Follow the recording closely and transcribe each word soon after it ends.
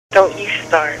Don't you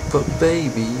start. But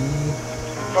baby,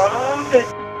 Robin.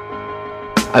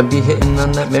 I be hitting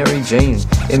on that Mary Jane.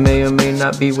 It may or may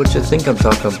not be what you think I'm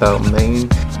talking about, man.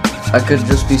 I could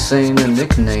just be saying a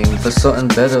nickname for something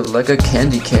better like a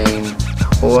candy cane.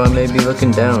 Or I may be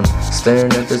looking down,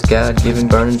 staring at this God-given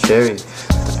burning cherry,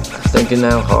 thinking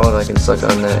how hard I can suck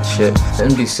on that shit,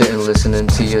 and be sitting listening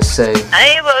to you say,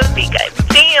 Ay, papi,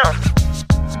 damn.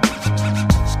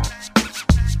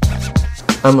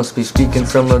 I must be speaking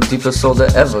from a deeper soul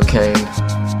that ever came.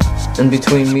 And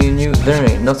between me and you, there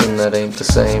ain't nothing that ain't the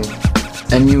same.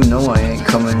 And you know I ain't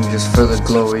coming just for the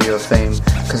glory or fame,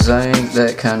 cause I ain't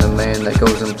that kind of man that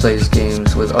goes and plays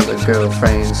games with other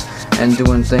girlfriends and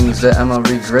doing things that I'ma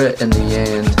regret in the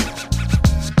end.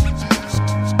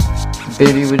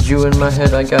 Baby, with you in my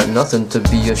head, I got nothing to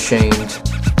be ashamed.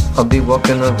 I'll be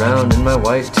walking around in my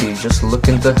white tee, just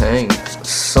looking to hang.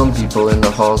 Some people in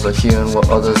the halls are hearing what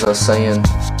others are saying,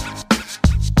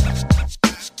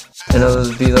 and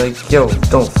others be like, yo,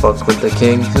 don't fuck with the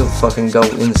king, he'll fucking go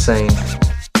insane.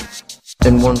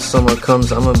 And once summer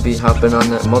comes, I'ma be hopping on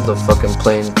that motherfucking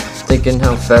plane, thinking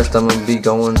how fast I'ma be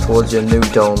going towards your new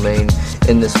domain,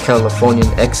 in this Californian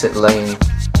exit lane.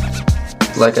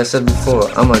 Like I said before,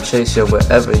 I'ma chase you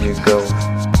wherever you go,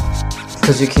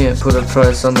 cause you can't put a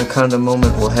price on the kind of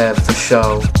moment we'll have for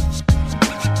show.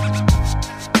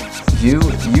 You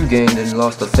gained and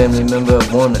lost a family member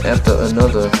one after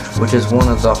another, which is one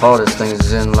of the hardest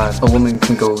things in life a woman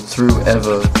can go through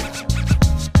ever.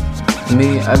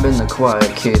 Me, I've been the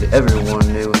quiet kid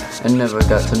everyone knew and never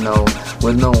got to know,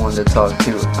 with no one to talk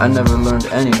to. I never learned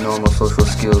any normal social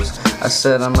skills. I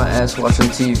sat on my ass watching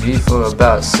TV for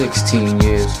about 16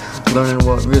 years, learning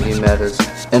what really matters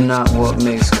and not what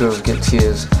makes girls get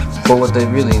tears, but what they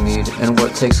really need and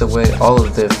what takes away all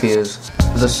of their fears.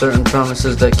 The certain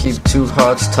promises that keep two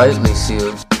hearts tightly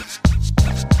sealed.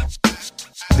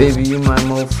 Baby, you my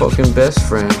motherfucking best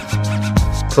friend,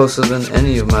 closer than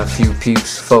any of my few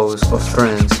peeps, foes, or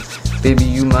friends. Baby,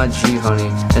 you my G, honey,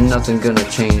 and nothing gonna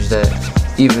change that.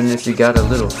 Even if you got a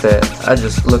little fat, I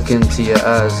just look into your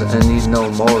eyes and need no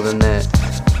more than that.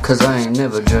 Cause I ain't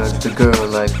never judged a girl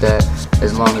like that,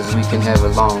 as long as we can have a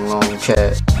long, long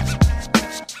chat.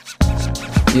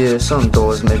 Yeah, some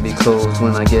doors may be closed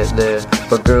when I get there,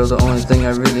 but girl, the only thing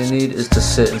I really need is to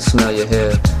sit and smell your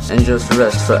hair, and just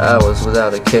rest for hours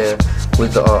without a care,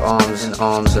 with our arms and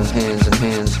arms and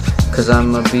hands, cause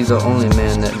I'ma be the only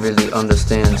man that really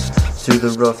understands, through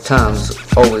the rough times,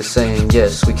 always saying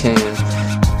yes we can.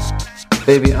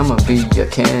 Baby, I'ma be your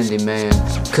candy man,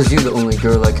 cause you the only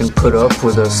girl I can put up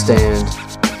with or stand.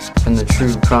 And the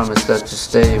true promise that you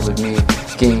stay with me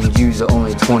gained you the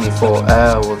only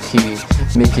 24-hour key,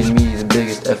 making me the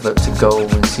biggest effort to go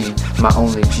and see my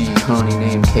only G honey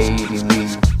named Katie Lee.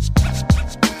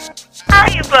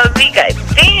 Ay, papi,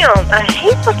 damn. I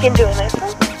hate fucking doing this.